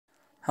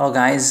Hello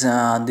guys,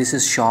 this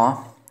is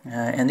Shaw,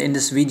 and in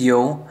this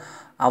video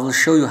I will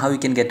show you how you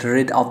can get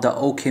rid of the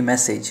OK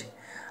message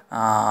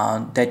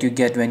that you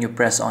get when you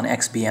press on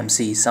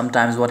XBMC.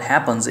 Sometimes what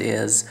happens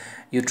is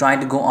you try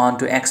to go on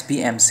to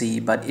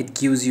XBMC, but it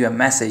gives you a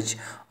message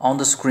on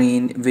the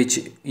screen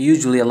which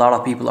usually a lot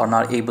of people are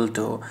not able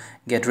to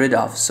get rid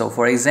of. So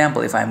for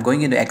example, if I'm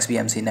going into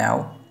XBMC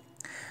now,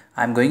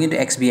 I'm going into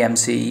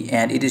XBMC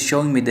and it is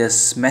showing me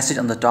this message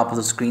on the top of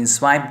the screen: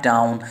 swipe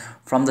down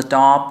from the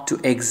top to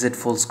exit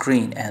full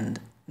screen, and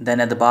then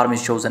at the bottom it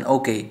shows an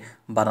OK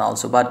button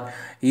also. But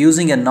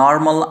using a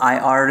normal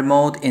IR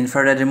remote,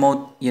 infrared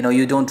remote,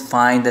 you don't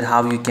find that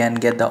how you can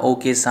get the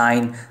OK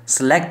sign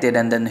selected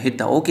and then hit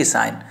the OK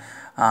sign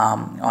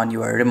on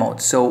your remote.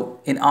 So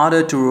in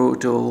order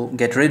to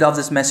get rid of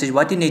this message,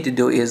 what you need to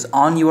do is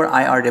on your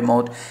IR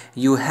remote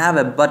you have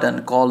a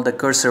button called the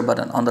cursor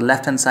button. On the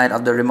left hand side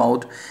of the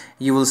remote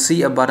you will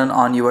see a button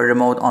on your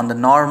remote. On the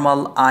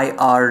normal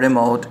IR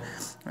remote,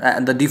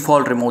 the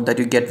default remote that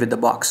you get with the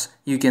box,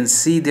 you can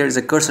see there is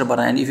a cursor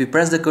button, and if you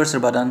press the cursor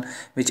button,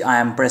 which I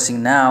am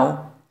pressing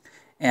now,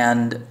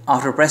 and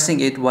after pressing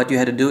it, what you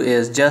have to do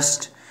is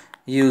just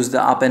use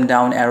the up and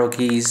down arrow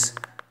keys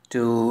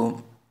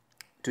to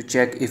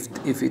check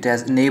if it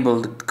has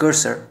enabled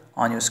cursor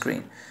on your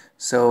screen.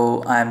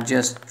 So I'm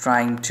just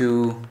trying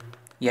to,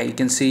 yeah, you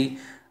can see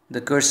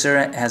the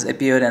cursor has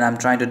appeared, and I'm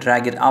trying to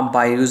drag it up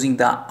by using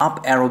the up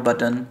arrow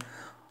button,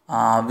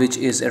 which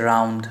is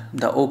around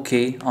the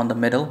OK on the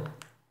middle.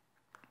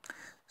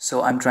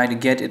 So I'm trying to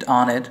get it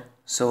on it.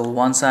 So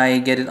once I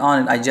get it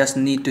on it, I just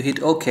need to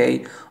hit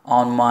OK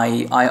on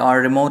my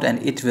IR remote,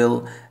 and it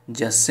will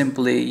just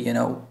simply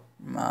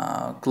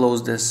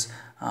close this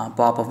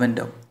pop-up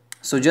window.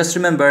 So just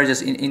remember,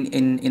 just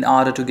in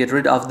order to get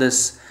rid of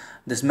this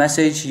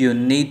message, you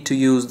need to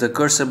use the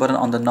cursor button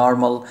on the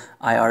normal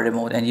IR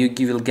remote, and you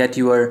will get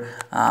your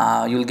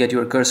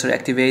cursor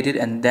activated.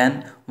 And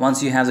then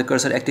once you have the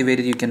cursor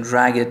activated, you can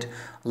drag it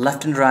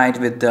left and right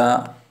with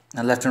the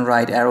left and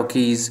right arrow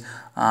keys,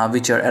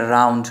 which are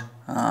around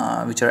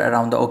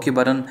the OK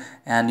button,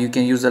 and you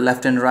can use the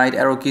left and right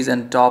arrow keys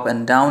and top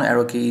and down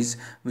arrow keys,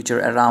 which are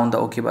around the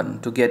OK button,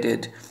 to get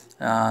it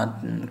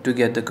to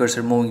get the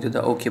cursor moving to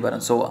the OK button.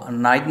 So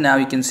right now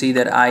you can see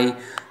that I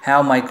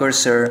have my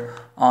cursor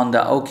on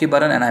the OK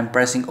button, and I'm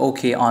pressing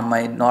OK on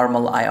my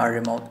normal IR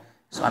remote.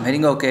 So I'm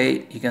hitting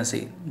OK. You can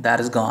see that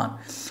is gone.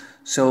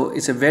 So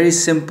it's a very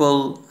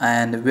simple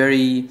and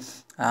very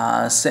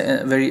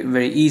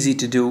easy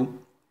to do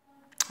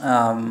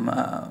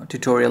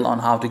tutorial on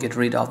how to get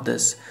rid of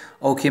this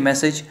OK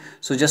message.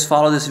 So just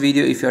follow this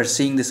video if you are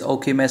seeing this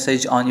OK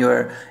message on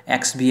your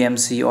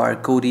XBMC or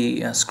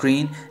Kodi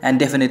screen, and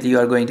definitely you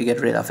are going to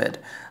get rid of it.